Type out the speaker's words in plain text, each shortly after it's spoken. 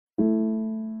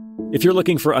If you're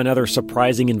looking for another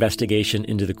surprising investigation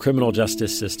into the criminal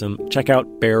justice system, check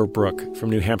out Bear Brook from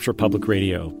New Hampshire Public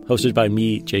Radio, hosted by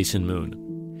me, Jason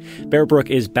Moon. Bear Brook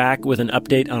is back with an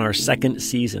update on our second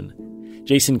season.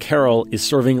 Jason Carroll is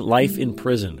serving life in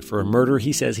prison for a murder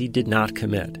he says he did not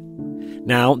commit.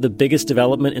 Now, the biggest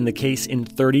development in the case in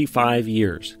 35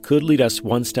 years could lead us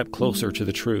one step closer to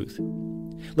the truth.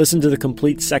 Listen to the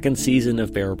complete second season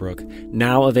of Bear Brook,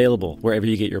 now available wherever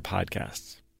you get your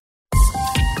podcasts.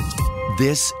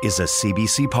 This is a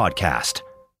CBC podcast.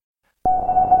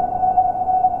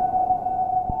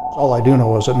 All I do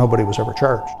know is that nobody was ever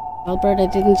charged. Alberta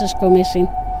didn't just go missing.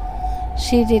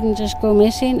 She didn't just go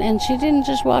missing, and she didn't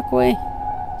just walk away.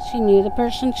 She knew the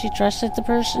person, she trusted the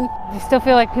person. Do you still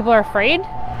feel like people are afraid?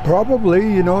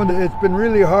 Probably, it's been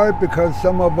really hard because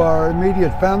some of our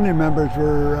immediate family members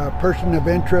were a person of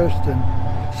interest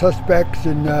and suspects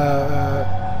in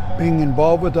being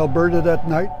involved with Alberta that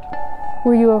night.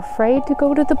 Were you afraid to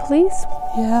go to the police?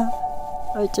 Yeah,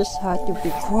 I just had to be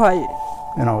quiet.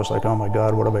 And I was like, oh my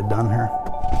God, what have I done here?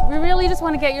 We really just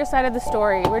want to get your side of the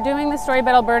story. We're doing the story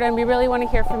about Alberta, and we really want to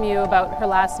hear from you about her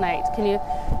last night. Can you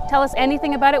tell us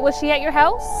anything about it? Was she at your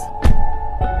house?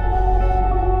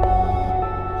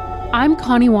 I'm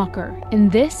Connie Walker,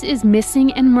 and this is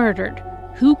Missing and Murdered: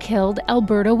 Who Killed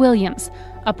Alberta Williams,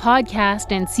 a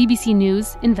podcast and CBC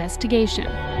News investigation.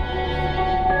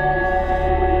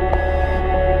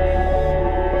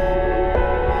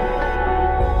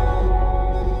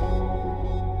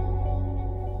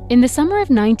 In the summer of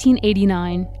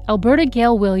 1989, Alberta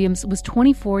Gail Williams was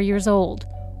 24 years old,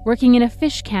 working in a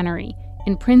fish cannery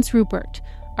in Prince Rupert,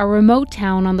 a remote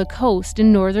town on the coast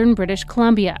in northern British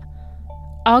Columbia.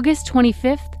 August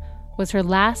 25th was her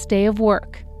last day of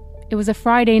work. It was a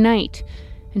Friday night,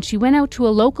 and she went out to a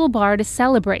local bar to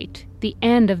celebrate the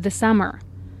end of the summer.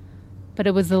 But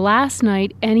it was the last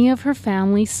night any of her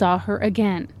family saw her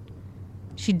again.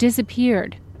 She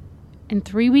disappeared, and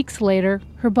 3 weeks later,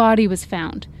 her body was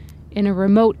found in a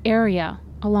remote area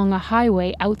along a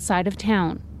highway outside of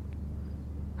town.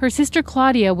 Her sister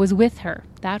Claudia was with her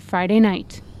that Friday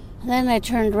night. Then I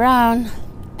turned around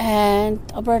and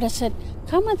Alberta said,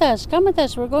 come with us,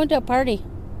 we're going to a party.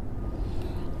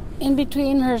 In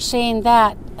between her saying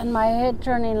that and my head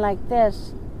turning like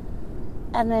this,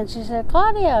 and then she said,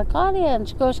 Claudia, and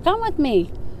she goes, come with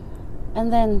me.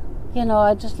 And then,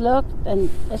 I just looked and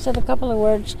I said a couple of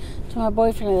words to my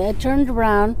boyfriend. I turned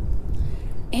around.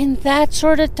 In that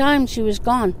sort of time, she was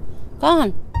gone.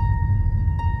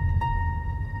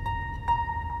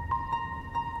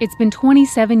 It's been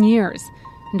 27 years,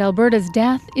 and Alberta's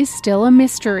death is still a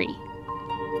mystery.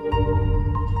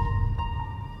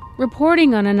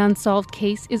 Reporting on an unsolved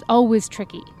case is always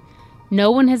tricky. No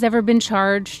one has ever been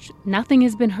charged. Nothing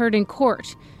has been heard in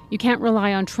court. You can't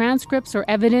rely on transcripts or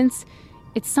evidence.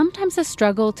 It's sometimes a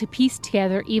struggle to piece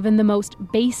together even the most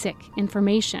basic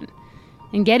information.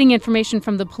 And getting information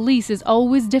from the police is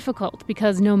always difficult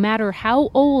because no matter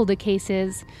how old a case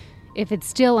is, if it's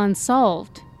still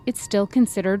unsolved, it's still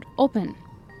considered open.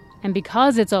 And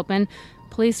because it's open,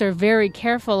 police are very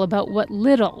careful about what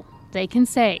little they can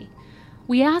say.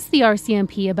 We asked the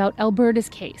RCMP about Alberta's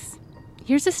case.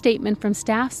 Here's a statement from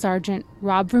Staff Sergeant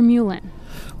Rob Vermeulen.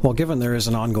 Well, given there is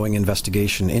an ongoing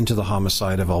investigation into the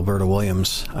homicide of Alberta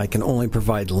Williams, I can only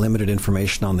provide limited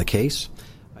information on the case.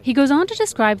 He goes on to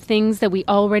describe things that we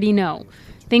already know,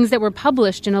 things that were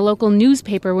published in a local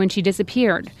newspaper when she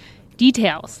disappeared,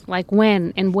 details like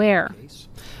when and where.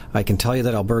 I can tell you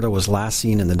that Alberta was last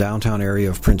seen in the downtown area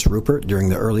of Prince Rupert during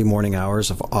the early morning hours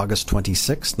of August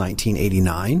 26,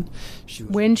 1989.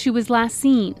 When she was last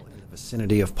seen. In the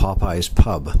vicinity of Popeye's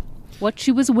pub. What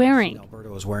she was wearing. Alberta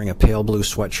was wearing a pale blue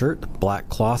sweatshirt, black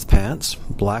cloth pants,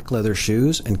 black leather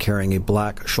shoes, and carrying a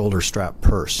black shoulder strap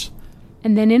purse.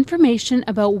 And then information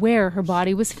about where her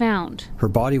body was found. Her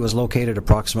body was located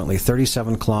approximately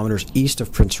 37 kilometers east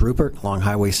of Prince Rupert along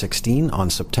Highway 16 on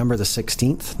September the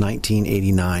 16th,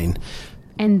 1989.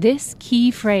 And this key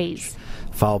phrase.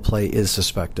 Foul play is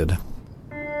suspected.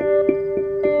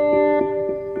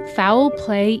 Foul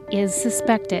play is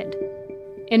suspected.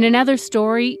 In another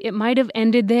story, it might have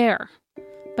ended there.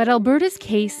 But Alberta's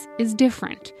case is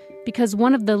different because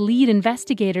one of the lead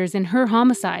investigators in her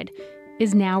homicide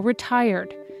is now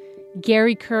retired.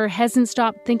 Gary Kerr hasn't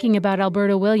stopped thinking about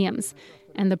Alberta Williams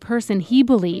and the person he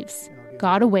believes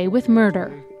got away with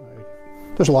murder.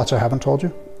 There's lots I haven't told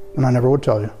you, and I never would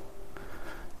tell you.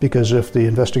 Because if the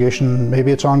investigation,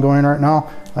 maybe it's ongoing right now,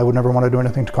 I would never want to do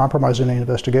anything to compromise any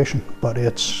investigation. But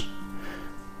it's,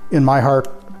 in my heart,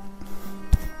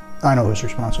 I know who's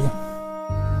responsible.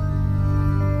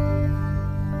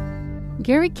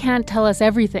 Gary can't tell us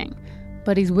everything,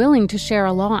 but he's willing to share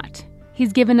a lot.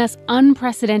 He's given us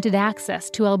unprecedented access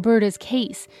to Alberta's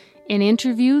case in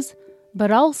interviews,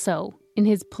 but also in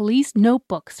his police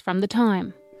notebooks from the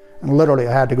time. And literally,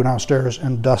 I had to go downstairs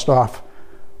and dust off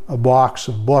a box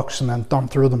of books and then thumb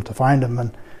through them to find them.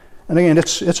 And again,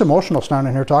 it's emotional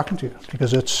standing here talking to you,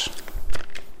 because it's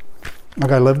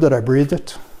like I lived it, I breathed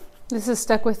it. This has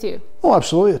stuck with you? Oh,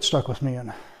 absolutely, it stuck with me.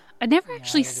 And I'd never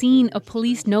actually seen a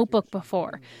police notebook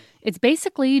before. It's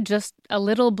basically just a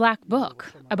little black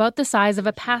book about the size of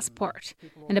a passport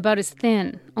and about as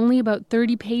thin, only about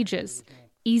 30 pages,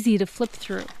 easy to flip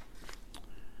through.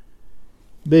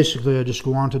 Basically, I just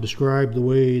go on to describe the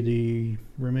way the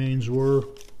remains were,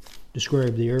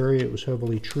 describe the area. It was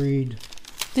heavily treed.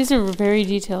 These are very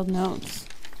detailed notes.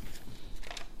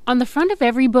 On the front of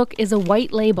every book is a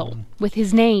white label with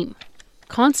his name,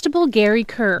 Constable Gary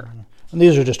Kerr. And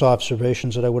these are just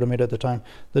observations that I would have made at the time.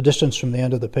 The distance from the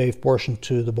end of the paved portion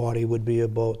to the body would be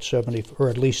about 70, or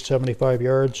at least 75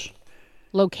 yards.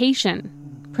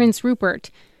 Location, Prince Rupert,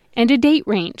 and a date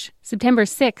range, September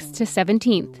 6th to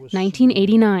 17th,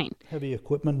 1989. Heavy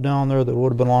equipment down there that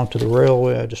would have belonged to the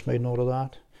railway. I just made note of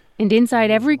that. And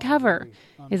inside every cover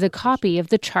is a copy of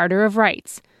the Charter of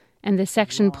Rights and the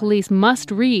section police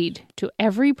must read to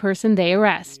every person they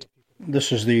arrest.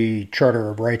 This is the Charter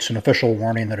of Rights, an official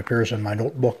warning that appears in my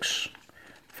notebooks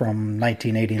from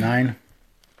 1989.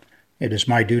 It is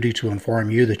my duty to inform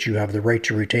you that you have the right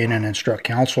to retain and instruct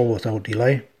counsel without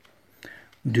delay.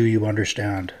 Do you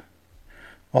understand?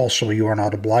 Also, you are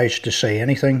not obliged to say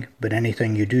anything, but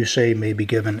anything you do say may be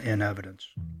given in evidence.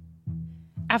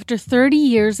 After 30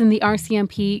 years in the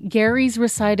RCMP, Gary's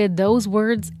recited those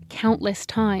words countless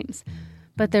times.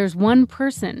 But there's one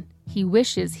person he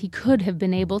wishes he could have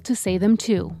been able to say them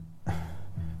to.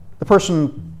 The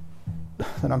person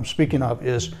that I'm speaking of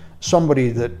is somebody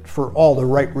that, for all the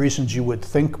right reasons you would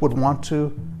think, would want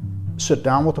to sit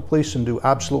down with the police and do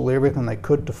absolutely everything they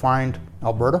could to find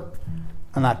Alberta,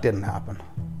 and that didn't happen.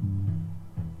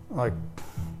 Like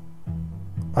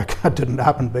that didn't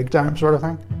happen big time, sort of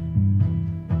thing.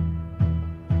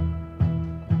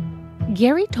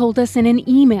 Gary told us in an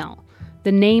email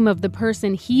the name of the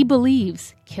person he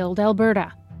believes killed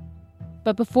Alberta.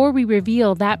 But before we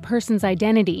reveal that person's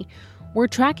identity, we're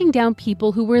tracking down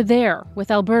people who were there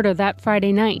with Alberta that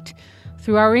Friday night.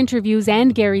 Through our interviews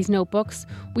and Gary's notebooks,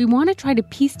 we want to try to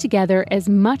piece together as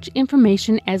much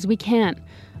information as we can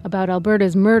about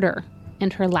Alberta's murder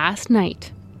and her last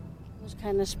night. It was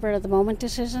kind of spur of the moment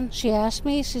decision. She asked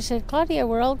me, she said, Claudia,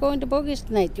 we're all going to Bogies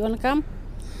tonight. Do you want to come?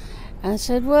 I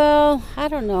said, well, I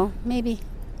don't know, maybe.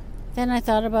 Then I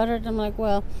thought about it. I'm like,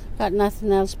 well, got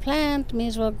nothing else planned. May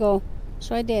as well go.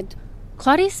 So I did.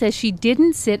 Claudia says she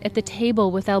didn't sit at the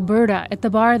table with Alberta at the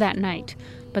bar that night,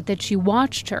 but that she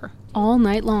watched her all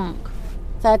night long.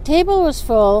 That table was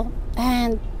full,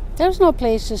 and there was no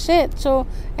place to sit. So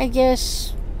I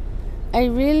guess I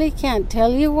really can't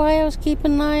tell you why I was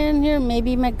keeping an eye on her.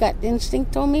 Maybe my gut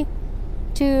instinct told me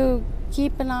to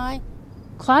keep an eye.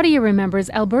 Claudia remembers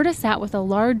Alberta sat with a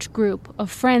large group of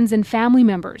friends and family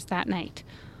members that night.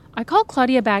 I called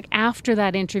Claudia back after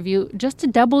that interview just to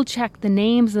double-check the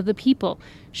names of the people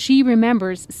she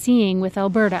remembers seeing with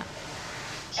Alberta.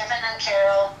 Kevin and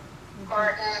Carol,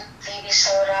 Gordon, Phoebe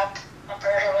showed up,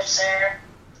 Alberta was there.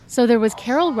 So there was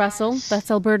Carol Russell,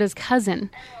 that's Alberta's cousin.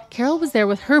 Carol was there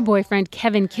with her boyfriend,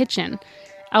 Kevin Kitchen.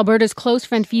 Alberta's close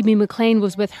friend, Phoebe McLean,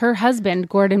 was with her husband,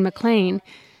 Gordon McLean.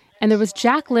 And there was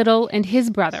Jack Little and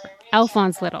his brother,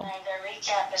 Alphonse Little.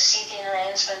 Recap, the seating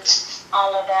arrangements,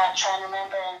 all of that, trying to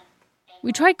remember.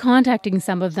 We tried contacting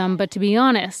some of them, but to be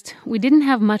honest, we didn't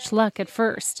have much luck at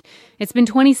first. It's been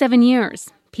 27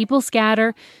 years. People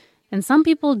scatter, and some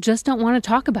people just don't want to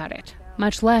talk about it,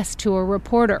 much less to a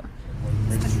reporter.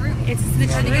 It's the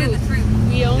truth.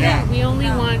 We only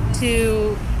want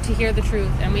to hear the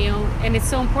truth, and it's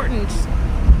so important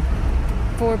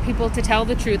for people to tell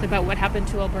the truth about what happened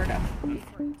to Alberta.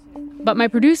 But my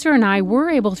producer and I were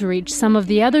able to reach some of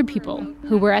the other people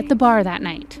who were at the bar that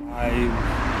night. I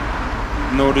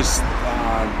noticed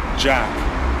Jack.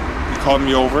 He called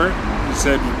me over.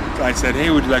 I said, hey,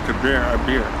 would you like a beer?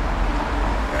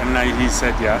 And he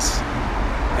said yes.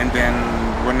 And then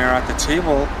when they're at the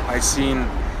table, I seen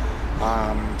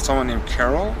someone named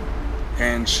Carol,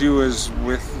 and she was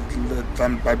with,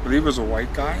 I believe it was a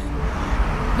white guy.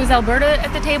 Was Alberta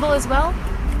at the table as well?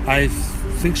 I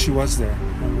think she was there.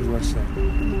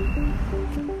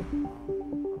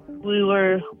 We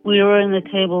were in the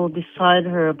table beside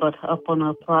her, but up on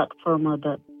a platform a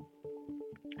bit.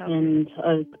 Okay. And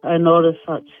I noticed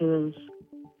that she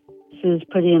was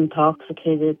pretty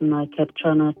intoxicated, and I kept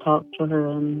trying to talk to her,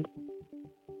 and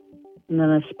And then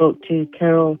I spoke to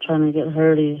Carol, trying to get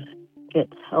her to get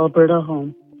Alberta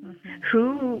home.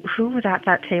 Who was at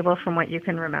that table from what you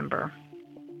can remember?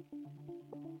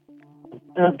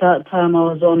 At that time, I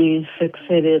was only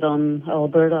fixated on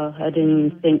Alberta. I didn't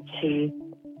even think to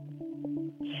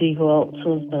see who else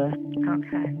was there.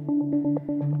 Okay.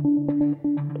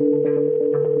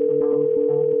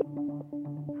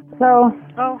 So.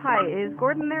 Oh, hi. Is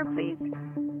Gordon there, please?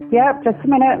 Yep, just a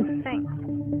minute. Thanks.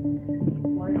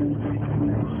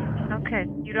 Okay.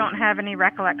 You don't have any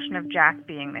recollection of Jack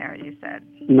being there, you said?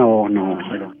 No,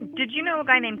 I don't. Did you know a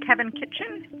guy named Kevin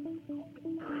Kitchen?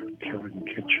 Kevin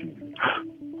Kitchen.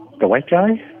 The white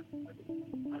guy?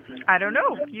 I don't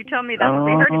know. You tell me that.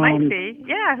 We heard he might be.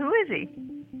 Yeah, who is he?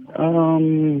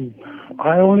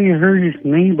 I only heard his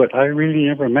name, but I really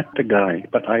never met the guy.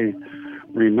 But I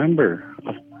remember,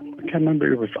 I can't remember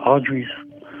if it was Audrey's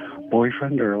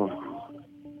boyfriend or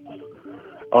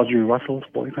Audrey Russell's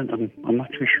boyfriend. I'm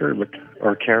not too sure,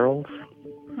 or Carol's.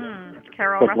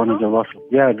 Carol Russell? One of the Russell.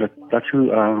 Yeah, that's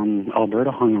who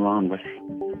Alberta hung around with.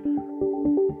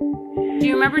 Do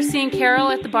you remember seeing Carol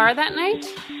at the bar that night?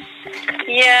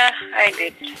 Yeah, I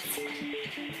did.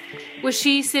 Was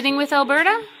she sitting with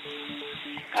Alberta?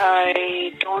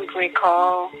 I don't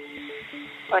recall,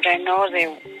 but I know they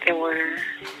were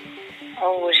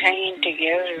always hanging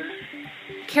together.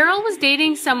 Carol was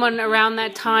dating someone around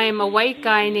that time, a white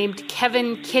guy named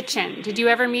Kevin Kitchen. Did you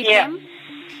ever meet him?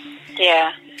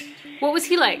 Yeah. What was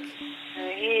he like?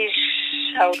 He's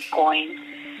outgoing.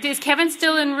 Is Kevin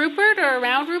still in Rupert or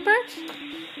around Rupert?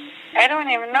 I don't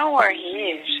even know where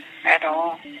he is at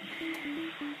all.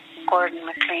 Gordon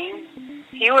McLean.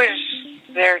 He was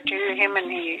there too, him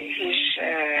and his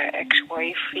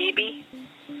ex-wife, Phoebe.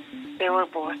 They were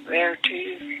both there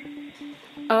too.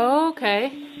 Oh,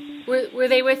 okay. Were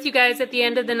they with you guys at the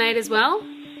end of the night as well?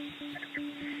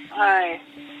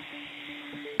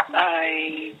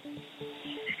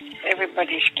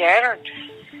 Everybody scattered.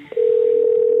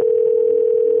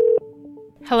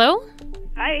 Hello?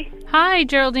 Hi. Hi,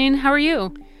 Geraldine. How are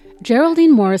you?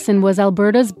 Geraldine Morrison was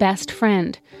Alberta's best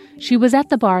friend. She was at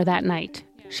the bar that night.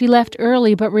 She left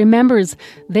early but remembers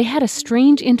they had a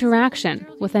strange interaction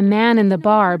with a man in the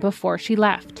bar before she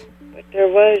left. But there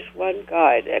was one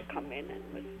guy that come in and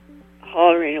was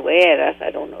hollering away at us.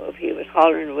 I don't know if he was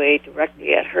hollering away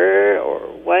directly at her or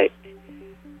what,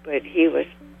 but he was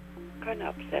kind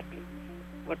of upset with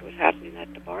what was happening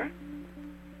at the bar.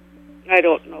 I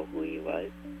don't know who he was.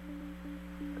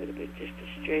 Could have been just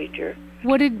a stranger.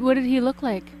 What did he look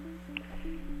like?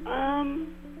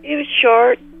 He was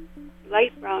short,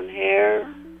 light brown hair,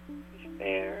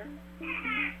 fair,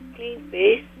 clean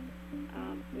face,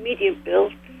 medium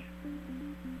built.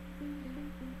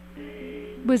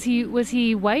 Was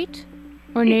he white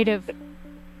or native?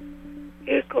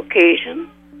 He was Caucasian.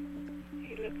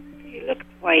 He looked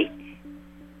white.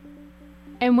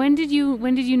 And when did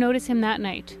you notice him that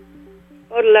night?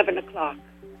 About 11 o'clock.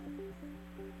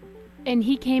 And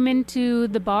he came into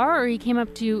the bar, or he came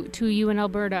up to you in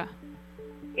Alberta?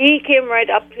 He came right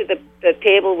up to the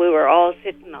table we were all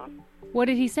sitting on. What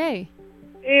did he say?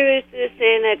 He was just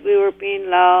saying that we were being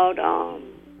loud,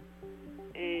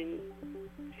 and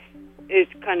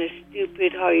it's kind of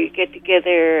stupid how you get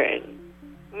together. And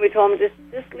we told him,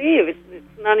 just leave. It's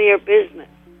none of your business.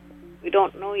 We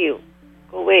don't know you.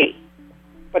 Go away.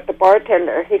 But the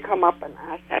bartender, he come up and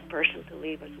asked that person to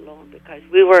leave us alone because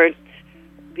we weren't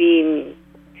being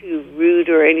too rude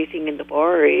or anything in the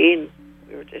bar, and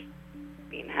we were just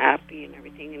being happy and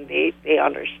everything, and they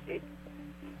understood.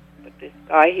 But this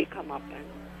guy, he come up and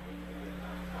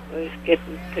was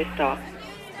getting pissed off.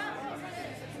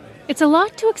 It's a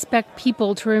lot to expect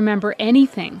people to remember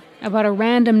anything about a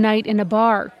random night in a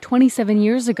bar 27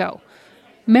 years ago.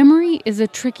 Memory is a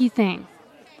tricky thing.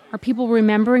 Are people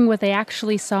remembering what they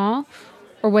actually saw,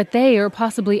 or what they, or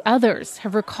possibly others,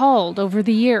 have recalled over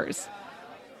the years?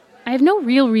 I have no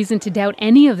real reason to doubt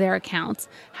any of their accounts,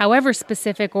 however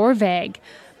specific or vague,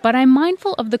 but I'm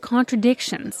mindful of the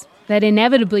contradictions that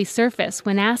inevitably surface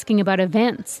when asking about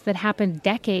events that happened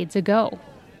decades ago.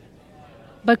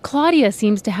 But Claudia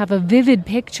seems to have a vivid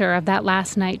picture of that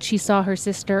last night she saw her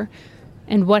sister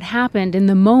and what happened in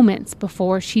the moments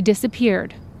before she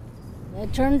disappeared. I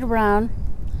turned around.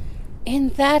 In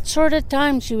that sort of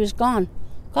time, she was gone.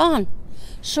 Gone.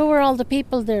 So were all the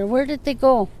people there. Where did they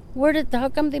go? How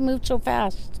come they moved so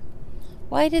fast?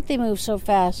 Why did they move so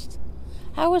fast?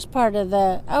 I was part of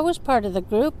the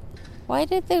group. Why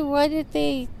did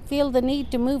they feel the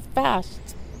need to move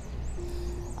fast?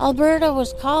 Alberta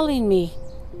was calling me.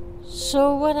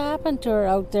 So what happened to her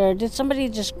out there? Did somebody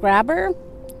just grab her?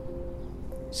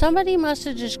 Somebody must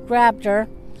have just grabbed her,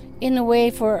 in a way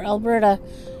for Alberta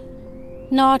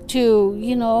not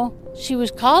to, she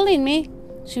was calling me.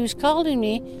 She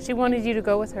wanted you to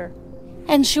go with her.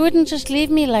 And she wouldn't just leave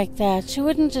me like that. She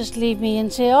wouldn't just leave me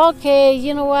and say, okay,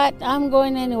 you know what, I'm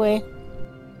going anyway.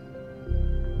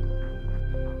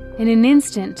 In an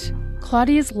instant,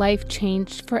 Claudia's life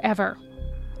changed forever.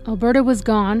 Alberta was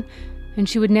gone, and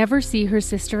she would never see her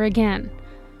sister again.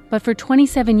 But for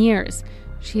 27 years,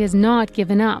 she has not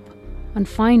given up on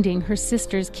finding her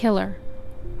sister's killer.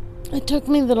 It took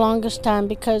me the longest time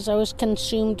because I was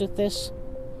consumed with this.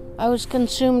 I was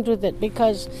consumed with it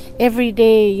because every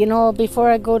day,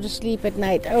 before I go to sleep at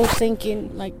night, I was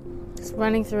thinking, like... Just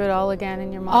running through it all again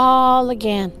in your mind. All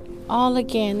again.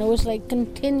 It was like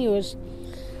continuous.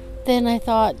 Then I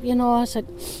thought, I said,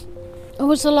 it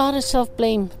was a lot of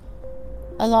self-blame.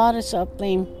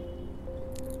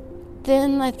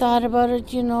 Then I thought about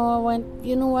it, I went,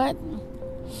 you know what?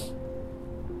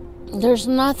 There's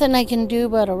nothing I can do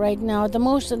about it right now. The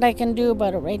most that I can do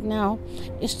about it right now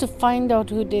is to find out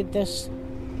who did this.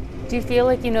 Do you feel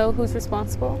like you know who's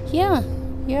responsible? Yeah.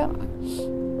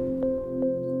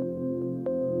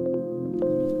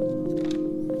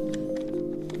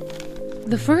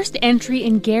 The first entry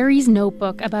in Gary's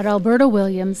notebook about Alberta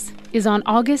Williams is on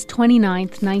August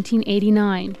 29th,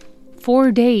 1989,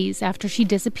 4 days after she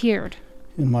disappeared.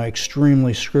 In my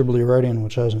extremely scribbly writing,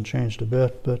 which hasn't changed a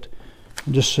bit, but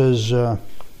it just says...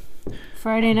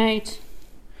 Friday night.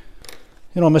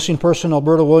 Missing person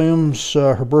Alberta Williams,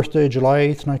 her birthday July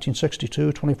 8th,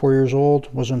 1962, 24 years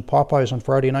old, was in Popeyes on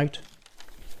Friday night.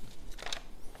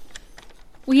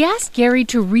 We asked Gary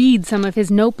to read some of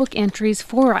his notebook entries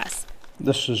for us.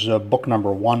 This is book number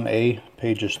 1A,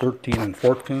 pages 13 and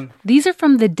 14. These are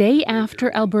from the day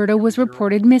after Alberta was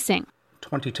reported missing.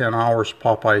 2010 hours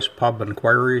Popeyes pub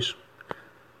inquiries.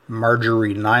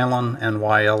 Marjorie Nylan,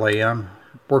 Nylan,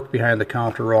 worked behind the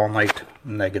counter all night,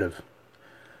 negative.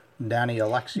 Danny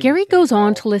Alexi. Gary goes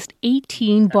on to list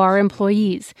 18 bar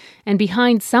employees, and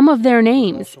behind some of their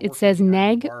names, it says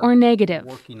neg or negative.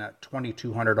 Working at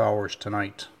 2,200 hours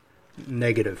tonight,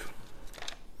 negative.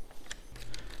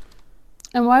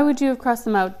 And why would you have crossed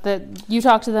them out? That you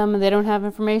talked to them and they don't have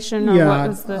information? Or what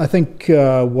was I think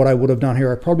what I would have done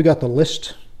here, I probably got the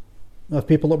list of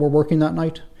people that were working that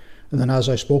night. And then as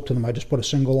I spoke to them, I just put a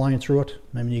single line through it.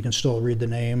 You can still read the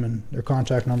name and their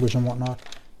contact numbers and whatnot.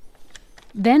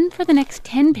 Then for the next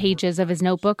 10 pages of his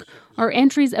notebook are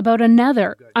entries about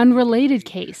another, unrelated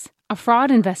case, a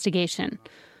fraud investigation.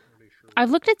 I've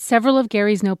looked at several of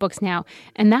Gary's notebooks now,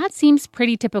 and that seems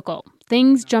pretty typical.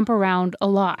 Things jump around a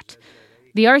lot.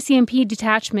 The RCMP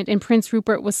detachment in Prince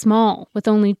Rupert was small, with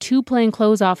only 2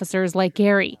 plainclothes officers like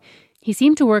Gary. He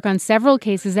seemed to work on several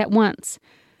cases at once.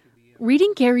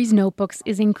 Reading Gary's notebooks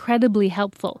is incredibly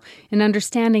helpful in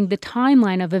understanding the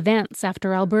timeline of events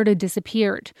after Alberta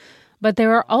disappeared. But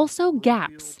there are also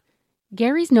gaps.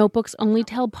 Gary's notebooks only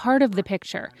tell part of the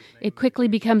picture. It quickly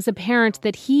becomes apparent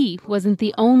that he wasn't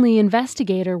the only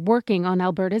investigator working on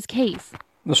Alberta's case.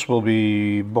 This will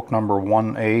be book number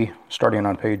 1A, starting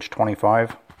on page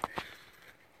 25,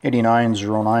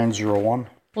 890901.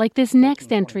 Like this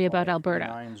next entry about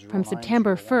Alberta, from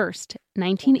September 1st,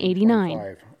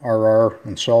 1989. RR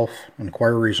and self,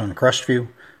 inquiries on Crestview.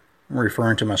 I'm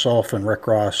referring to myself and Rick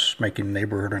Ross making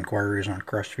neighborhood inquiries on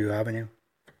Crestview Avenue.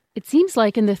 It seems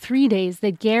like in the 3 days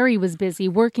that Gary was busy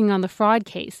working on the fraud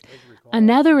case,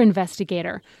 another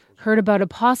investigator heard about a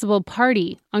possible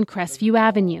party on Crestview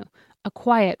Avenue, a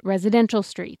quiet residential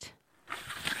street.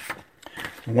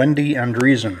 Wendy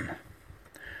Andreessen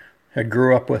had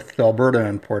grew up with Alberta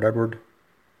in Port Edward.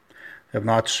 Have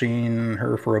not seen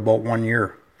her for about 1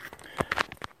 year.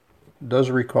 Does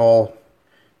recall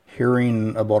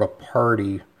hearing about a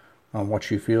party on what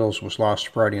she feels was last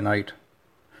Friday night.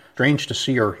 Strange to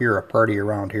see or hear a party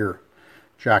around here.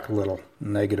 Jack Little,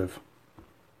 negative.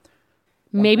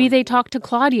 Maybe they talked to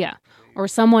Claudia or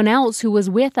someone else who was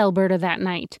with Alberta that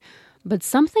night. But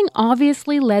something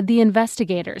obviously led the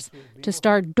investigators to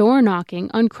start door knocking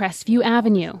on Crestview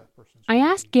Avenue. I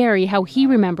asked Gary how he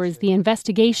remembers the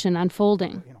investigation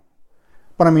unfolding.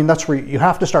 But that's where you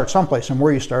have to start someplace, and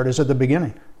where you start is at the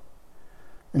beginning.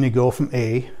 And you go from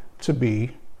A to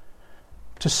B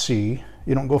to C.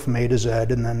 You don't go from A to Z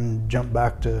and then jump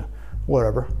back to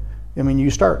whatever.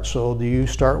 You start. So do you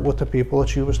start with the people that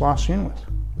she was last seen with?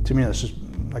 To me, this is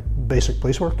like basic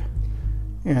police work.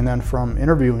 And then from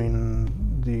interviewing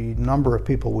the number of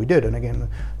people we did, and again,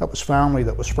 that was family,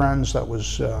 that was friends, that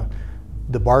was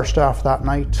the bar staff that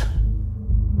night.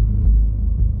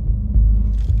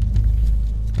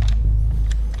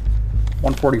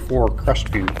 .144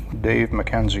 Crestview, Dave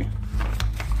McKenzie.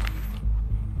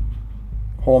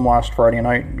 Home last Friday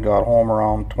night, got home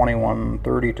around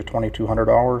 21:30 to 2200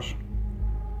 hours.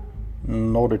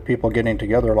 Noted people getting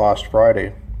together last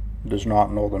Friday. Does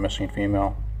not know the missing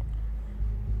female.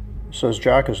 Says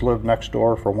Jack has lived next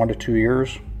door for 1 to 2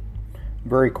 years.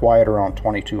 Very quiet around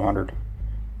 2200.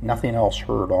 Nothing else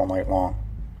heard all night long.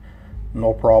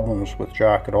 No problems with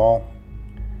Jack at all.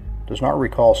 Does not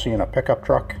recall seeing a pickup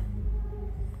truck.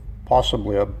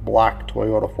 Possibly a black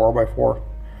Toyota 4x4.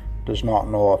 Does not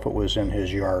know if it was in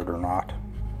his yard or not.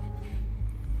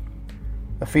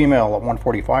 A female at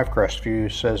 145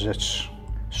 Crestview says it's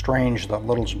strange that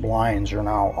Little's blinds are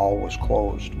now always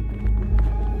closed.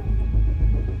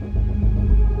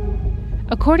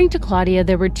 According to Claudia,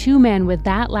 there were 2 men with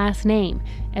that last name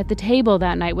at the table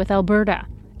that night with Alberta,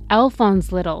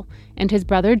 Alphonse Little and his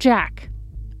brother Jack.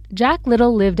 Jack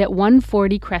Little lived at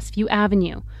 140 Crestview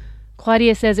Avenue.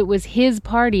 Claudia says it was his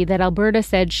party that Alberta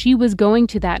said she was going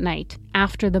to that night,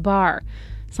 after the bar,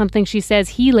 something she says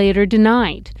he later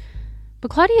denied.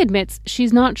 But Claudia admits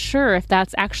she's not sure if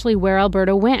that's actually where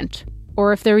Alberta went,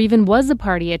 or if there even was a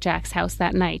party at Jack's house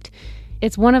that night.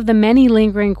 It's one of the many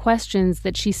lingering questions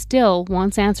that she still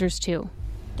wants answers to.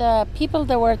 The people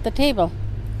that were at the table,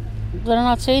 they're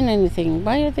not saying anything.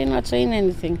 Why are they not saying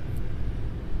anything?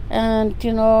 And,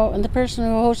 and the person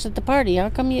who hosted the party, how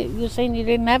come you're saying you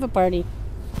didn't have a party?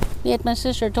 Yet my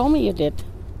sister told me you did.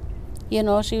 She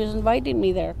was inviting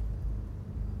me there.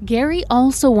 Gary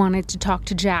also wanted to talk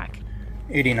to Jack.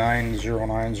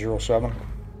 890907.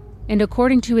 And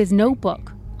according to his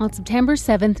notebook, on September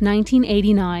 7th,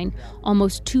 1989,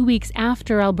 almost 2 weeks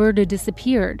after Alberta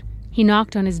disappeared, he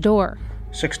knocked on his door.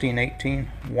 1618,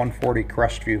 140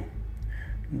 Crestview.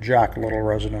 Jack Little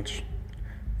residence.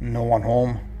 No one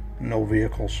home, no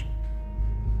vehicles.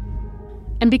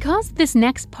 And because this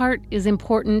next part is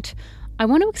important, I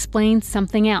want to explain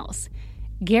something else.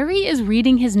 Gary is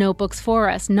reading his notebooks for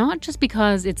us not just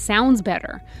because it sounds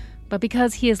better, but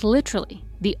because he is literally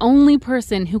the only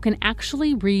person who can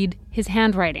actually read his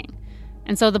handwriting.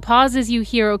 And so the pauses you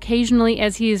hear occasionally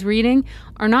as he is reading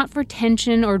are not for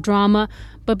tension or drama,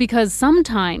 but because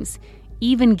sometimes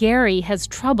even Gary has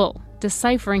trouble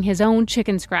deciphering his own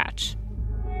chicken scratch.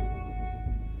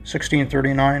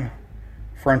 1639,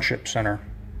 Friendship Center.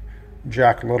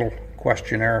 Jack Little,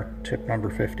 questionnaire, tip number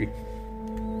 50.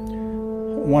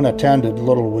 When attended,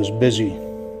 Little was busy.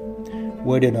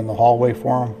 Waited in the hallway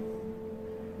for him.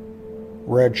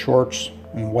 Red shorts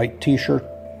and white t-shirt.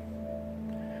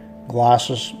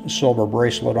 Glasses, silver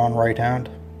bracelet on right hand.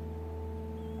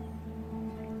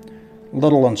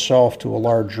 Little himself to a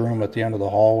large room at the end of the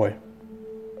hallway.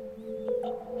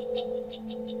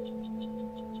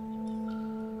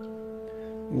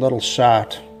 Little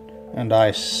sat and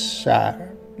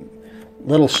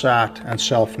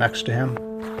self next to him.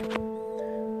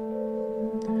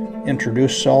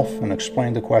 Introduced self and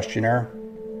explained the questionnaire.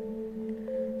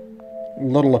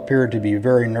 Little appeared to be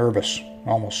very nervous,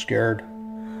 almost scared.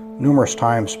 Numerous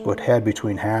times put head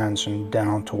between hands and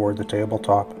down toward the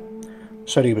tabletop.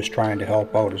 Said he was trying to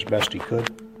help out as best he could.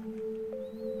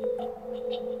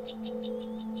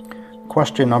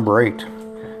 Question number 8.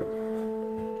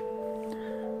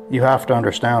 You have to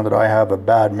understand that I have a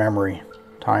bad memory,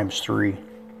 ×3.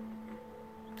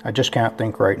 I just can't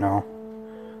think right now.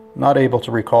 Not able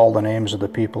to recall the names of the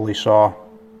people he saw.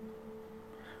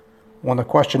 When the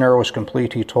questionnaire was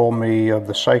complete, he told me of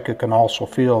the psychic and also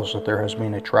feels that there has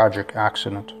been a tragic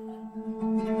accident.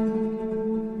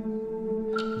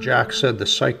 Jack said the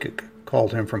psychic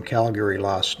called him from Calgary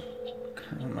last...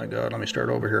 Oh my God, let me start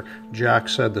over here. Jack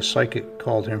said the psychic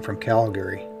called him from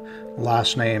Calgary.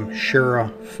 Last name,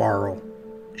 Shira Farrell.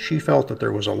 She felt that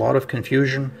there was a lot of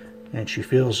confusion, and she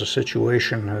feels the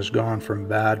situation has gone from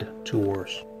bad to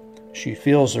worse. She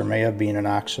feels there may have been an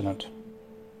accident.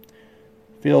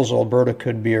 Feels Alberta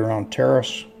could be around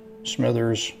Terrace,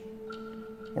 Smithers,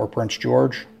 or Prince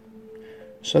George.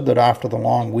 Said that after the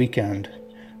long weekend,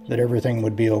 that everything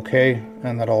would be okay,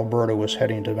 and that Alberta was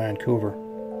heading to Vancouver.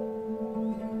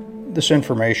 This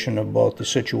information about the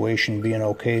situation being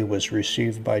okay was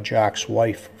received by Jack's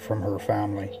wife from her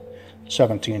family.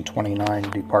 1729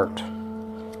 Depart.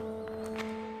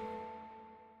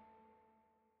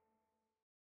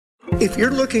 If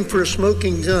you're looking for a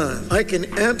smoking gun, I can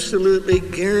absolutely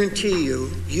guarantee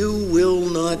you will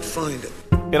not find it.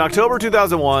 In October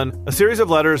 2001, a series of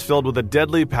letters filled with a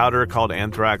deadly powder called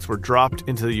anthrax were dropped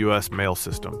into the U.S. mail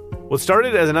system. What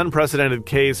started as an unprecedented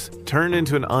case turned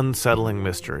into an unsettling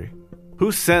mystery.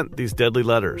 Who sent these deadly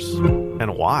letters,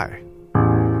 and why?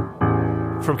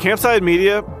 From Campside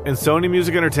Media and Sony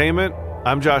Music Entertainment,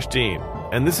 I'm Josh Dean,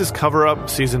 and this is Cover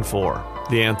Up Season 4,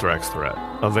 The Anthrax Threat,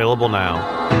 available now.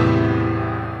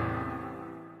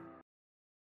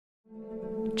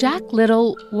 Jack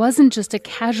Little wasn't just a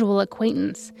casual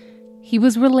acquaintance. He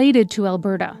was related to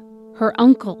Alberta, her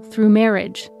uncle through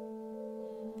marriage.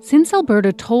 Since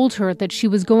Alberta told her that she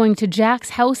was going to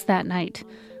Jack's house that night,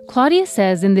 Claudia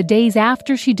says in the days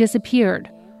after she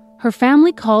disappeared, her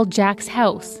family called Jack's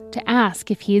house to ask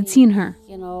if he had seen her.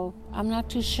 I'm not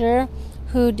too sure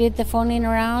who did the phoning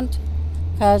around,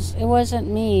 because it wasn't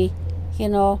me,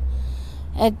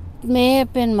 It may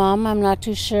have been Mom, I'm not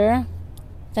too sure.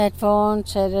 That phone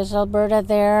said, is Alberta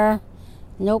there?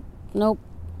 Nope.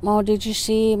 Oh, did you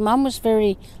see? Mom was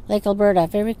very like Alberta,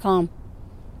 very calm.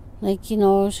 She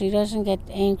doesn't get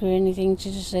angry or anything.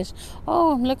 She just says,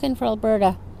 oh, I'm looking for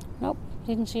Alberta. Nope,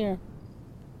 didn't see her.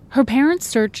 Her parents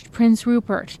searched Prince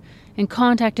Rupert and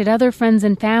contacted other friends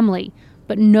and family,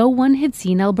 but no one had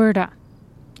seen Alberta.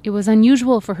 It was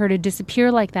unusual for her to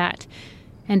disappear like that,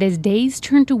 and as days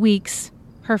turned to weeks,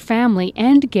 her family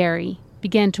and Gary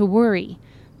began to worry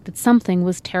that something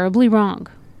was terribly wrong.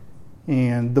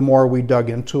 And the more we dug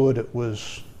into it, it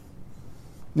was,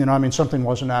 something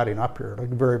wasn't adding up here,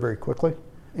 very, very quickly.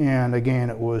 And again,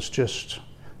 it was just,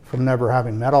 from never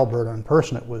having met Alberta in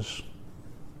person, it was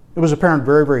apparent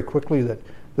very, very quickly that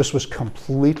this was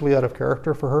completely out of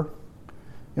character for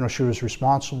her. She was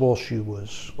responsible, she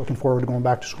was looking forward to going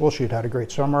back to school, she had had a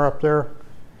great summer up there,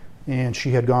 and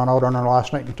she had gone out on her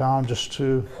last night in town just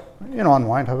to,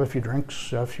 unwind, have a few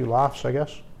drinks, have a few laughs, I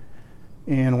guess.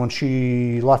 And when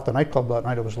she left the nightclub that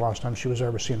night, it was the last time she was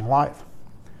ever seen alive.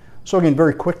 So again,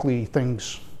 very quickly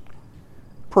things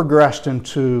progressed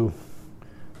into,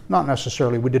 not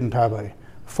necessarily, we didn't have a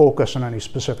focus on any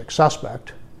specific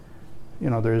suspect.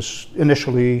 There's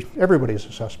initially, everybody's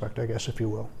a suspect, I guess, if you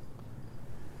will.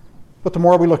 But the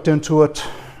more we looked into it,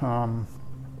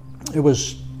 it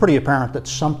was pretty apparent that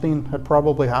something had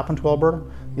probably happened to Alberta.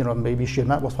 Maybe she had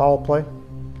met with foul play.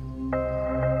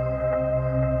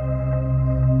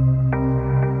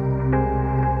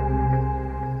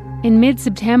 In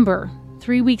mid-September,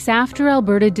 3 weeks after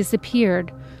Alberta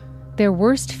disappeared, their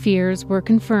worst fears were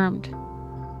confirmed.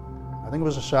 I think it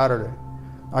was a Saturday.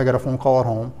 I got a phone call at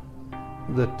home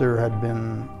that there had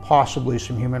been possibly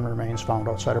some human remains found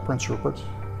outside of Prince Rupert.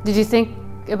 Did you think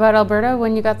about Alberta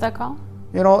when you got that call?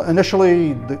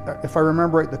 Initially, if I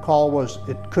remember right, the call was,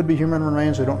 it could be human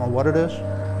remains, I don't know what it is.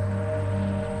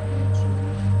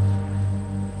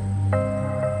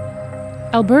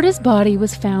 Alberta's body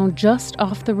was found just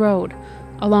off the road,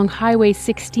 along Highway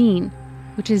 16,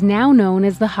 which is now known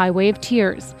as the Highway of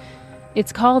Tears.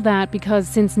 It's called that because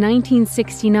since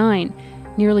 1969,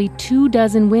 nearly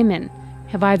 24 women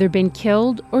have either been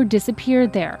killed or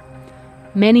disappeared there.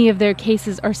 Many of their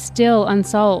cases are still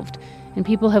unsolved, and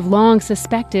people have long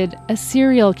suspected a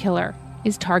serial killer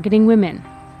is targeting women.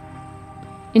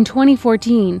 In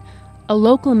 2014, a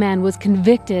local man was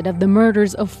convicted of the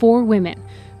murders of 4 women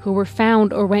who were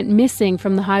found or went missing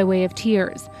from the Highway of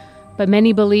Tears, but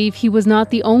many believe he was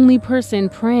not the only person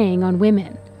preying on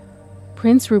women.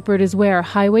 Prince Rupert is where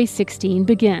Highway 16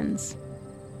 begins.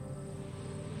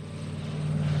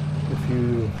 If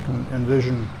you can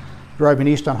envision driving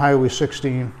east on Highway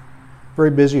 16, very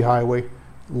busy highway,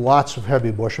 lots of heavy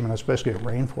bush, it's basically a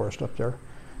rainforest up there.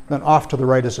 Then off to the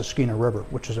right is the Skeena River,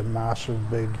 which is a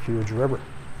massive, big, huge river.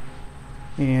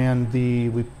 And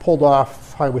we pulled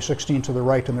off Highway 16 to the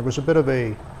right, and there was a bit of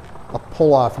a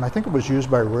pull-off, and I think it was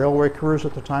used by railway crews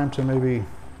at the time to maybe,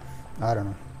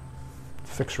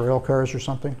 fix rail cars or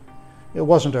something. It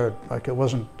wasn't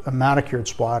a manicured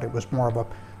spot, it was more of a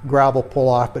gravel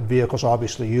pull-off, but vehicles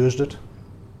obviously used it.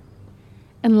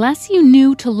 Unless you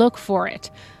knew to look for it,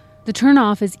 the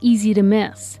turnoff is easy to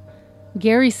miss.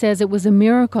 Gary says it was a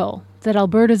miracle that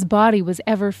Alberta's body was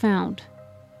ever found.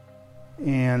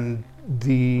 And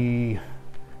the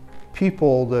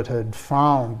people that had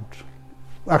found,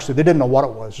 actually they didn't know what it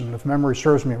was, and if memory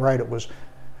serves me right,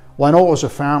 I know it was a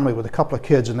family with a couple of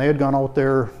kids, and they had gone out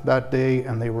there that day,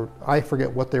 and I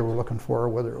forget what they were looking for,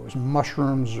 whether it was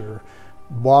mushrooms or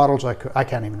bottles, I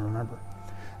can't even remember.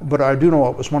 But I do know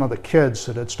it was one of the kids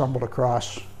that had stumbled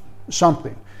across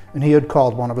something, and he had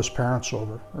called one of his parents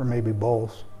over, or maybe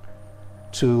both,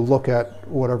 to look at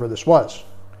whatever this was.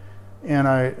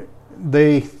 And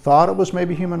they thought it was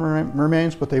maybe human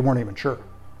remains, but they weren't even sure.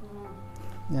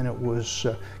 And it was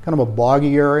kind of a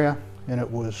boggy area, and there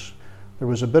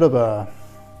was a bit of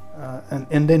an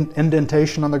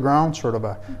indentation on the ground, sort of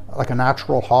like a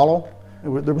natural hollow.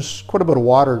 There was quite a bit of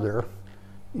water there,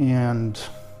 and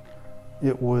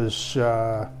it was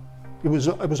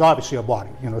obviously a body.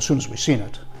 As soon as we seen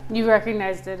it. You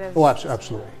recognized it as? Oh,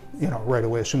 absolutely. Right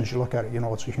away. As soon as you look at it,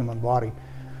 it's a human body.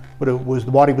 But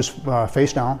the body was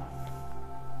face down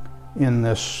in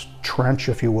this trench,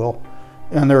 if you will,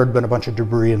 And there had been a bunch of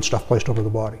debris and stuff placed over the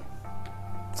body.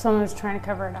 Someone was trying to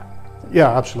cover it up. Yeah,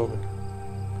 absolutely.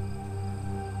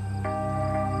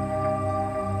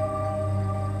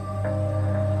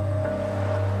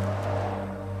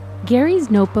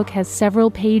 Gary's notebook has several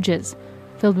pages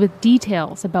filled with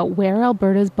details about where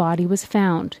Alberta's body was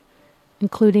found,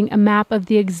 including a map of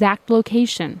the exact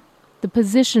location, the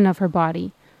position of her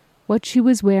body, what she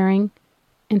was wearing,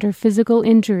 and her physical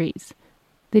injuries.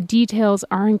 The details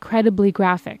are incredibly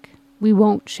graphic. We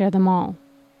won't share them all.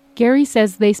 Gary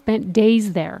says they spent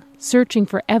days there searching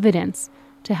for evidence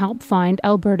to help find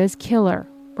Alberta's killer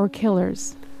or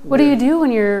killers. What do you do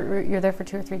when you're there for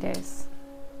 2 or 3 days?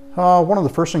 One of the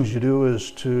first things you do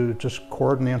is to just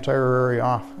cordon the entire area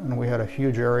off. And we had a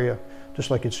huge area,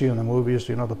 just like you'd see in the movies,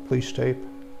 the police tape.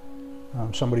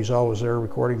 Somebody's always there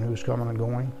recording who's coming and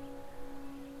going.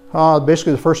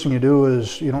 Basically, the first thing you do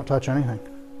is you don't touch anything.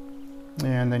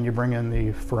 And then you bring in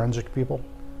the forensic people.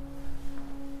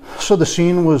 So the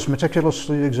scene was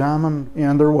meticulously examined,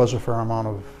 and there was a fair amount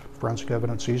of forensic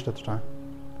evidence seized at the time.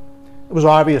 It was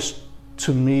obvious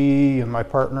to me and my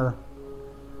partner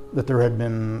that there had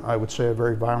been, I would say, a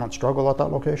very violent struggle at that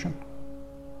location.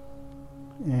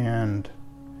 And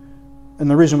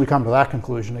the reason we come to that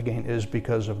conclusion, again, is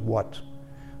because of what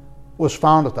was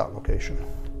found at that location.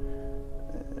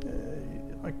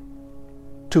 Like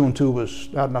 2 and 2 was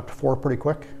adding up to 4 pretty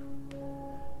quick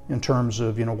in terms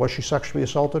of, was she sexually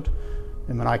assaulted?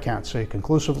 I mean, I can't say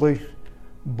conclusively,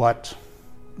 but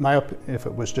if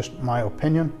it was just my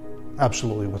opinion,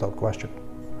 absolutely, without question,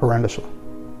 horrendously.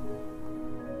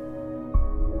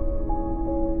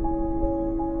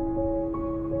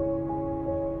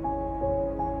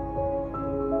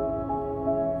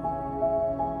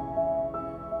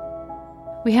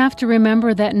 We have to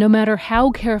remember that no matter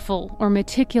how careful or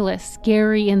meticulous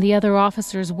Gary and the other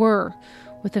officers were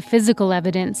with the physical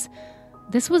evidence,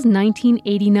 this was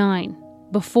 1989,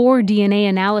 before DNA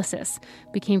analysis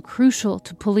became crucial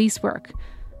to police work.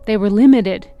 They were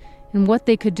limited in what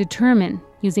they could determine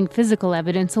using physical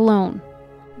evidence alone.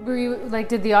 Were you,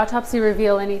 did the autopsy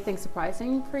reveal anything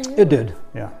surprising for you? It did,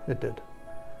 yeah, it did.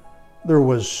 There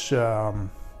was,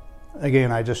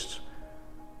 again,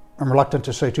 I'm reluctant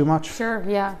to say too much. Sure,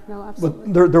 yeah, no,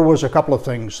 absolutely. But there was a couple of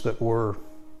things that were,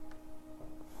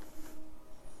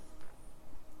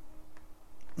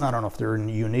 I don't know if they're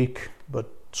unique, but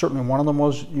certainly one of them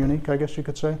was unique, I guess you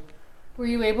could say. Were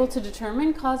you able to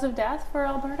determine cause of death for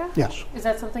Alberta? Yes. Is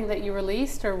that something that you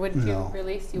released, or would you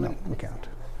release? No, we can't.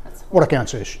 What I can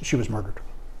say is she was murdered.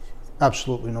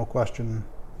 Absolutely no question.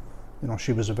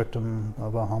 She was a victim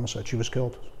of a homicide. She was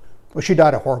killed. Well, she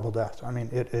died a horrible death. I mean,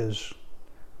 it is,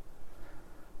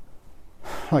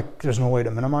 there's no way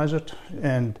to minimize it.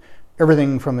 And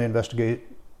everything from the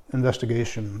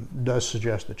investigation does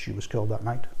suggest that she was killed that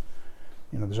night.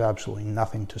 There's absolutely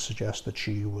nothing to suggest that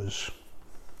she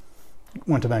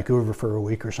went to Vancouver for a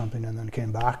week or something and then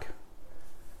came back.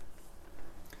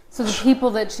 So the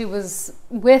people that she was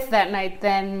with that night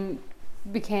then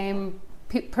became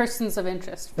persons of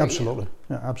interest for Absolutely, you.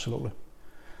 Yeah, absolutely.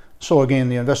 So again,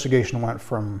 the investigation went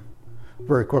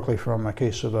very quickly from a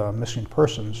case of missing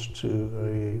persons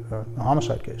to a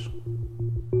homicide case.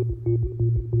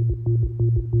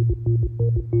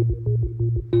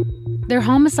 Their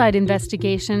homicide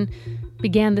investigation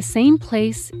began the same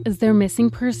place as their missing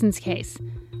persons case,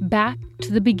 back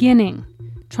to the beginning,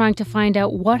 trying to find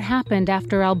out what happened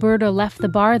after Alberta left the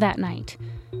bar that night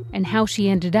and how she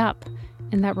ended up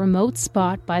in that remote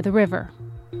spot by the river.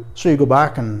 So you go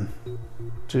back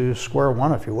to square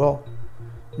one, if you will.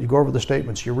 You go over the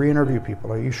statements, you re-interview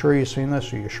people. Are you sure you've seen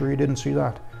this? Are you sure you didn't see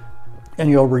that? And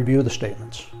you'll review the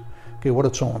statements. Okay, what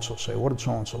did so-and-so say? What did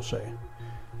so-and-so say?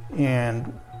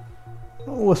 And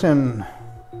within,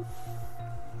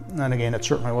 and again, it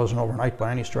certainly wasn't overnight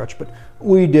by any stretch, but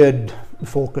we did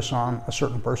focus on a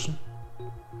certain person.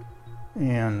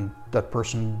 And that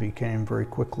person became very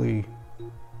quickly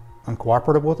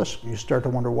uncooperative with us. You start to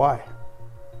wonder why.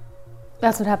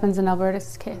 That's what happens in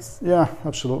Alberta's case. Yeah,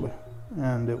 absolutely.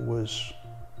 And it was,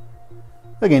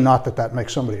 again, not that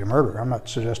makes somebody a murderer. I'm not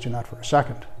suggesting that for a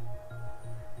second.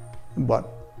 But,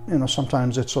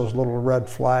 sometimes it's those little red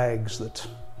flags that,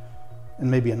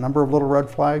 and maybe a number of little red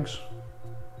flags,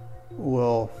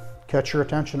 will catch your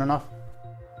attention enough.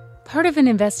 Part of an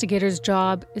investigator's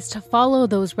job is to follow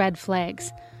those red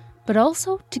flags, but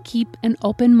also to keep an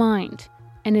open mind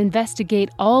and investigate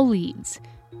all leads,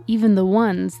 even the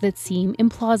ones that seem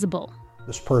implausible.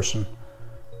 This person,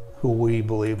 who we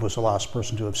believe was the last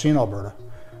person to have seen Alberta,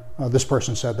 this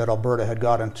person said that Alberta had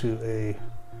got into a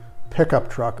pickup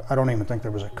truck, I don't even think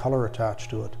there was a color attached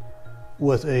to it,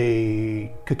 with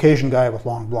a Caucasian guy with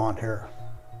long blonde hair.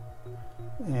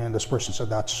 And this person said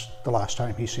that's the last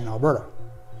time he's seen Alberta.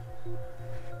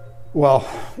 Well,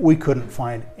 we couldn't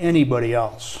find anybody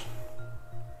else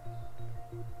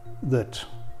that,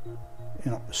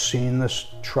 seen this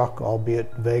truck,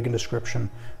 albeit vague in description,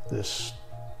 this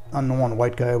unknown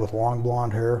white guy with long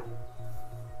blonde hair.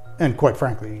 And quite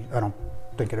frankly, I don't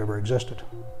think it ever existed.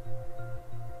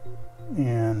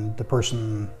 And the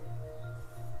person,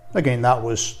 again, that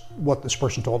was what this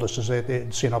person told us, is they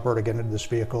had seen Alberta get into this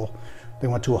vehicle. They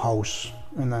went to a house,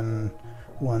 and then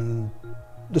when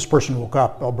this person woke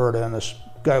up, Alberta and this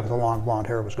guy with the long blonde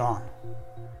hair was gone.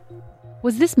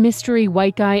 Was this mystery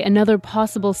white guy another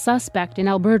possible suspect in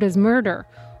Alberta's murder?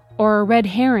 Or a red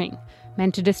herring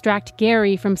meant to distract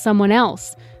Gary from someone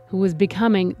else who was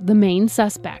becoming the main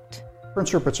suspect?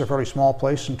 Prince Rupert's a fairly small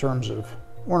place in terms of,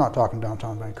 we're not talking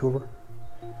downtown Vancouver.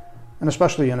 And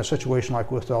especially in a situation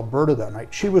like with Alberta that night,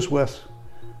 she was with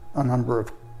a number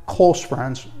of close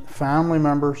friends, family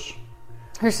members.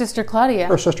 Her sister Claudia.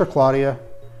 Her sister Claudia.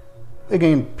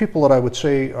 Again, people that I would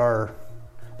say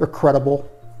they're credible,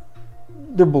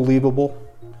 they're believable,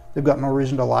 they've got no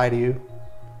reason to lie to you.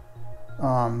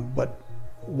 But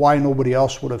why nobody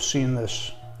else would have seen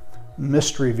this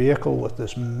mystery vehicle with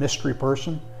this mystery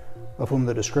person, of whom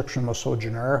the description was so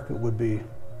generic, it would be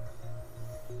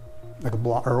like a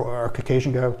blonde or a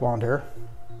Caucasian guy with blonde hair.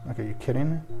 Like, are you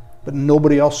kidding me? But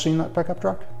nobody else seen that pickup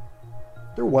truck?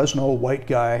 There was no white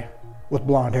guy with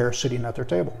blonde hair sitting at their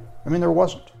table. I mean, there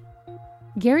wasn't.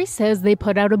 Gary says they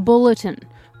put out a bulletin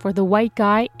for the white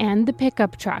guy and the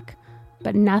pickup truck,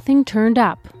 but nothing turned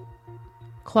up.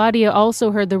 Claudia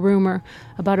also heard the rumor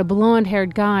about a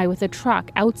blonde-haired guy with a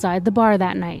truck outside the bar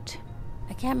that night.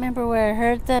 I can't remember where I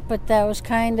heard that, but that was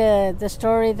kind of the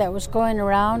story that was going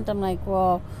around. I'm like,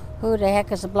 well, who the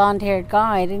heck is a blonde-haired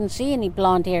guy? I didn't see any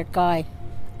blonde-haired guy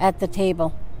at the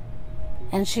table.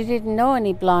 And she didn't know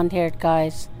any blonde-haired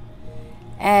guys.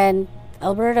 And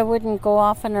Alberta wouldn't go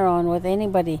off on her own with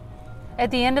anybody.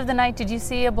 At the end of the night, did you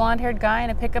see a blonde-haired guy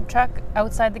in a pickup truck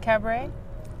outside the cabaret?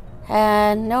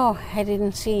 No, I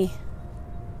didn't see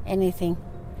anything,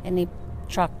 any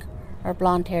truck or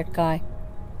blonde-haired guy.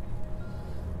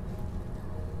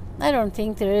 I don't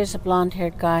think there is a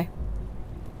blonde-haired guy.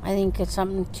 I think it's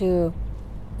something to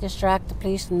distract the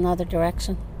police in another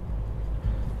direction.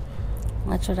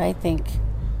 That's what I think.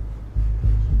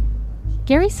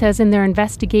 Gary says in their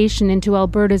investigation into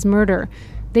Alberta's murder,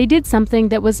 they did something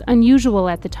that was unusual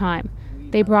at the time.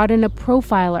 They brought in a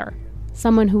profiler,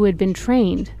 someone who had been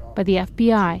trained by the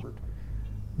FBI.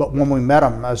 But when we met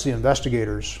him as the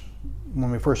investigators,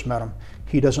 when we first met him,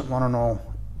 he doesn't want to know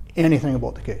anything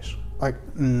about the case. Like,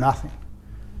 nothing.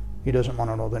 He doesn't want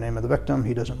to know the name of the victim.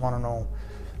 He doesn't want to know,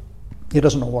 he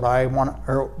doesn't know what I want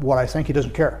or what I think. He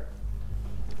doesn't care.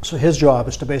 So his job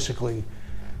is to basically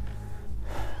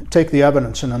take the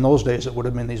evidence, and in those days it would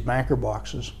have been these banker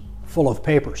boxes full of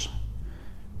papers.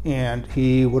 And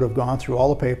he would have gone through all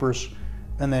the papers,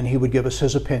 and then he would give us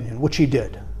his opinion, which he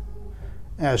did,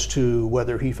 as to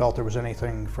whether he felt there was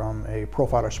anything from a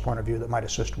profiler's point of view that might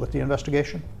assist with the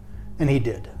investigation. And he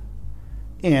did.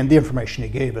 And the information he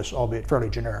gave us, albeit fairly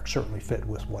generic, certainly fit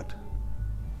with what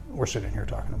we're sitting here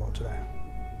talking about today.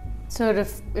 So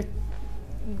it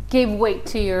gave weight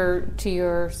to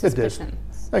your suspicions.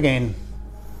 It did. Again,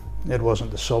 it wasn't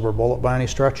the silver bullet by any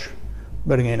stretch,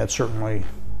 but again, it certainly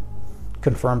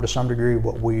confirmed to some degree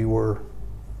what we were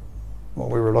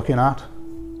looking at.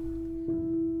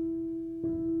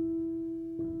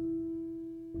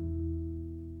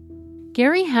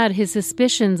 Gary had his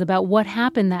suspicions about what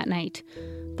happened that night,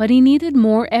 but he needed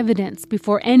more evidence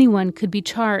before anyone could be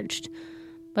charged.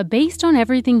 But based on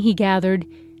everything he gathered,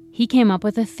 he came up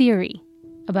with a theory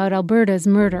about Alberta's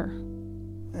murder.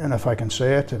 And if I can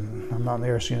say it, and I'm not in the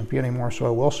RCMP anymore, so I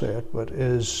will say it, but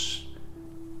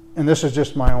and this is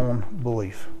just my own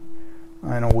belief.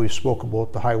 I know we've spoke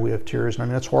about the Highway of Tears, and I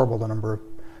mean, it's horrible, the number of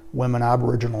women,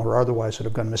 Aboriginal or otherwise, that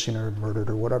have gone missing or murdered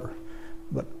or whatever.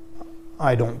 But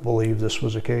I don't believe this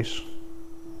was a case.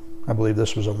 I believe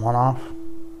this was a one-off.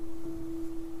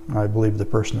 I believe the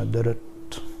person that did it,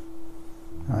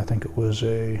 I think it was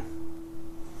I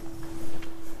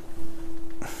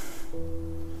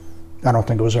don't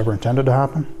think it was ever intended to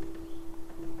happen.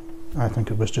 I think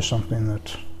it was just something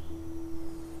that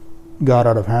got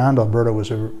out of hand. Alberta was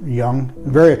a young,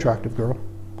 very attractive girl.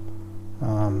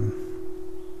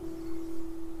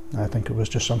 I think it was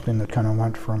just something that kind of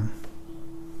went from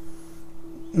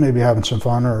maybe having some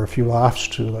fun or a few laughs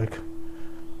to like,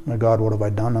 my God, what have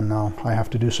I done? And now I have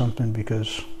to do something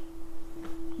because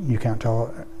you can't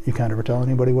ever tell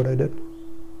anybody what I did.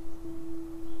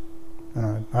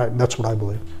 And that's what I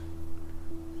believe.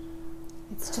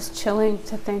 It It's just chilling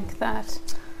to think that.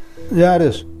 Yeah, it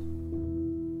is.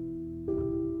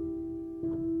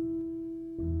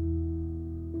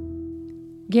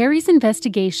 Gary's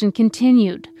investigation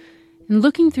continued, and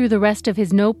looking through the rest of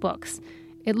his notebooks,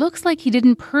 it looks like he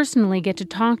didn't personally get to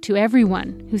talk to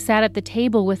everyone who sat at the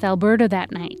table with Alberta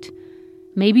that night.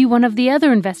 Maybe one of the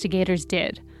other investigators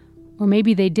did, or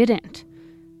maybe they didn't.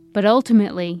 But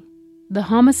ultimately, the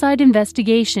homicide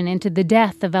investigation into the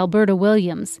death of Alberta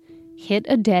Williams hit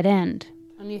a dead end.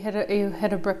 And you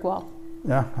hit a brick wall.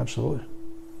 Yeah, absolutely.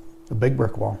 A big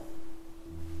brick wall.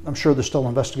 I'm sure there's still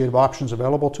investigative options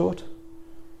available to it.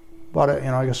 But,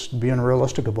 I guess being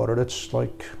realistic about it, it's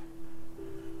like,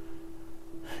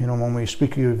 when we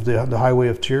speak of the highway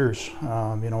of tears,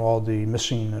 all the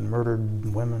missing and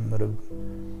murdered women that have,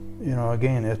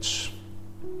 again, it's,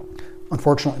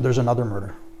 unfortunately, there's another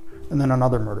murder, and then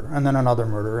another murder, and then another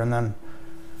murder, and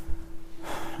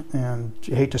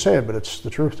you hate to say it, but it's the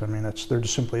truth. I mean, there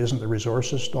just simply isn't the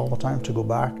resources all the time to go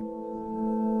back.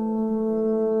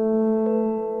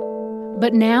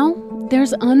 But now,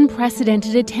 there's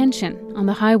unprecedented attention on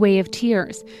the Highway of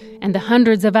Tears and the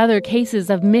hundreds of other cases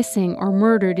of missing or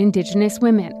murdered Indigenous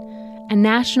women. A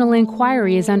national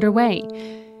inquiry is underway.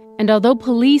 And although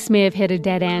police may have hit a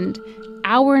dead end,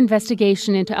 our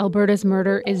investigation into Alberta's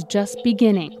murder is just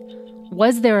beginning.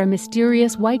 Was there a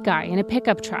mysterious white guy in a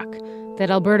pickup truck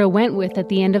that Alberta went with at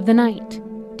the end of the night?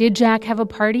 Did Jack have a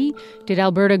party? Did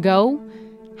Alberta go?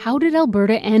 How did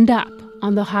Alberta end up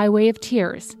on the Highway of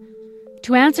Tears?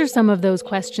 To answer some of those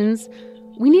questions,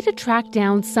 we need to track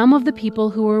down some of the people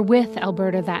who were with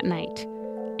Alberta that night.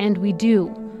 And we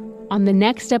do, on the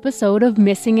next episode of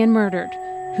Missing and Murdered,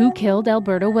 Who Killed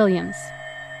Alberta Williams?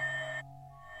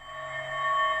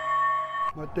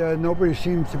 But nobody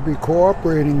seems to be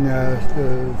cooperating.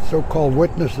 The so-called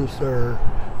witnesses or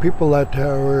people that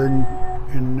were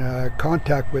in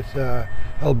contact with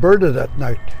Alberta that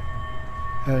night.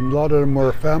 And a lot of them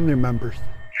were family members.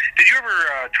 Did you ever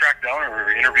track down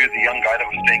or interview the young guy that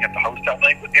was staying at the house that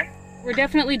night with him? We're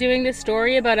definitely doing this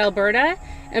story about Alberta,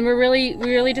 and we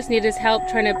really just need his help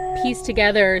trying to piece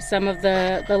together some of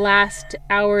the last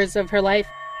hours of her life.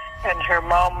 And her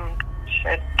mom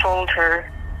told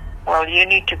her, well, you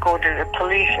need to go to the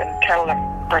police and tell them.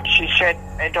 But she said,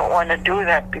 I don't want to do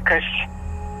that because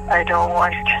I don't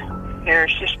want your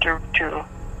sister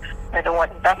I don't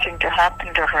want nothing to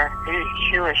happen to her.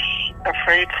 She was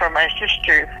afraid for my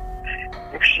sister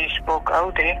if she spoke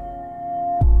out,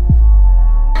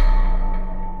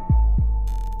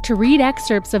 To read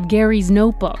excerpts of Gary's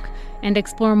notebook and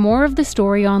explore more of the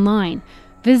story online,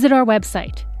 visit our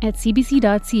website at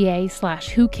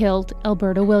cbc.ca/Who Killed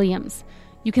Alberta Williams.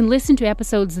 You can listen to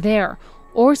episodes there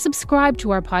or subscribe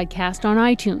to our podcast on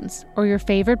iTunes or your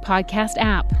favorite podcast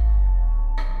app.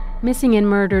 Missing and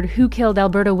Murdered, Who Killed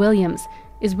Alberta Williams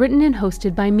is written and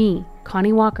hosted by me,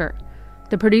 Connie Walker.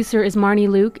 The producer is Marnie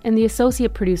Luke and the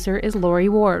associate producer is Lori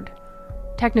Ward.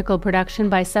 Technical production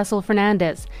by Cecil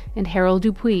Fernandez and Harold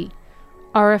Dupuis.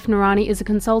 Arif Noorani is a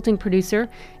consulting producer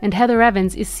and Heather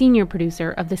Evans is senior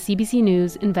producer of the CBC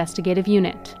News Investigative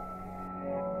Unit.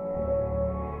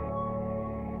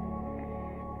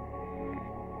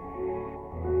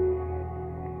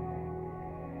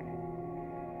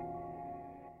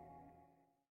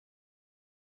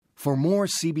 For more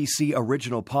CBC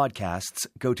original podcasts,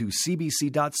 go to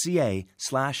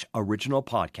cbc.ca/original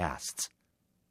podcasts.